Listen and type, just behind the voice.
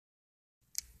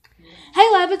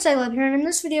Lab, it's Lab here, and in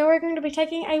this video we're going to be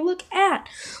taking a look at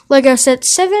Lego set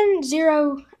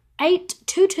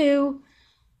 70822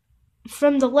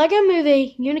 from the Lego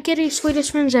movie Unikitty,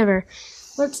 Sweetest Friends Ever.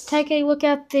 Let's take a look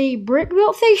at the brick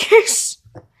built figures.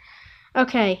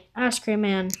 Okay, Ice Cream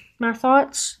Man. My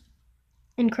thoughts?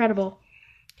 Incredible.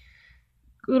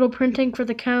 Little printing for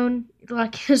the cone,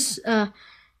 like his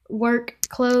work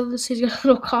clothes. He's got a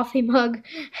little coffee mug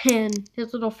and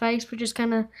his little face, which is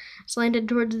kind of slanted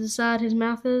towards the side his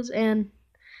mouth is, and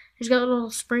he's got little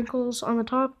sprinkles on the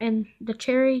top, and the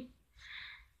cherry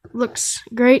looks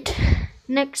great.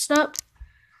 Next up,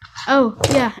 oh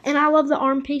yeah, and I love the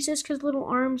arm pieces because little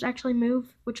arms actually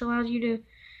move, which allows you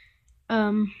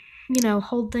to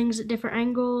hold things at different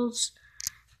angles,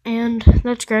 and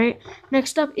that's great.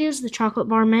 Next up is the chocolate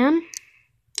bar man.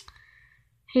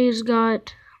 He's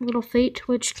got little feet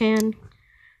which can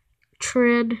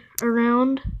tread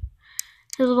around.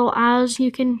 His little eyes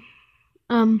you can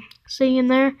see in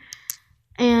there,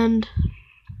 and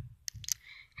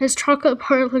his chocolate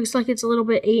part looks like it's a little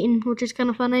bit eaten, which is kind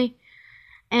of funny.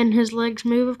 And his legs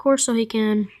move, of course, so he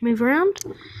can move around.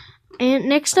 And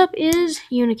next up is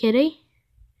Unikitty.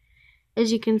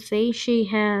 As you can see, she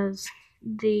has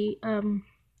the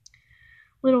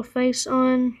little face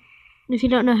on. If you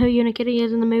don't know who Unikitty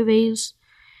is in the movies,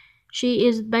 she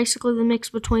is basically the mix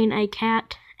between a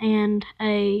cat and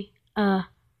a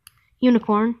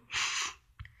unicorn.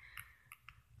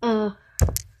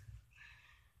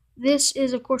 This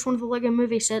is, of course, one of the Lego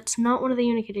movie sets, not one of the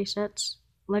Unikitty sets.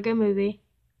 Lego movie.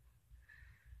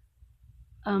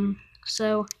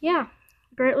 So, yeah,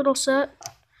 great little set.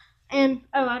 And,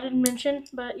 oh, I didn't mention,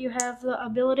 but you have the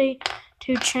ability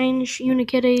to change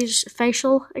Unikitty's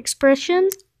facial expression,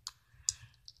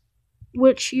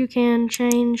 which you can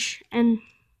change, and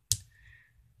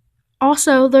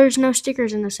also there's no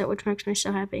stickers in the set, which makes me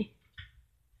so happy.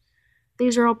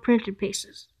 These are all printed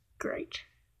pieces. Great.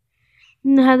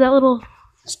 And they have that little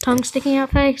tongue sticking out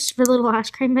face for the little Ice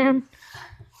Cream Man,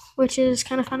 which is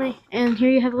kind of funny. And here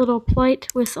you have a little plate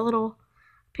with a little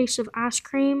piece of ice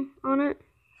cream on it,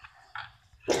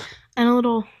 and a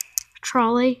little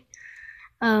trolley,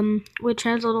 which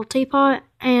has a little teapot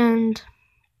and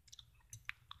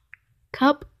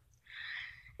cup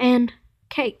and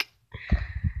cake.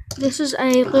 This is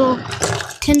a little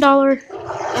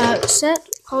 $10 set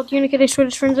called Unikitty,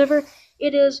 Sweetest Friends Ever.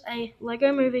 It is a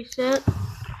Lego movie set.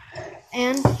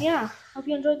 And yeah, hope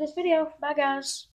you enjoyed this video. Bye guys.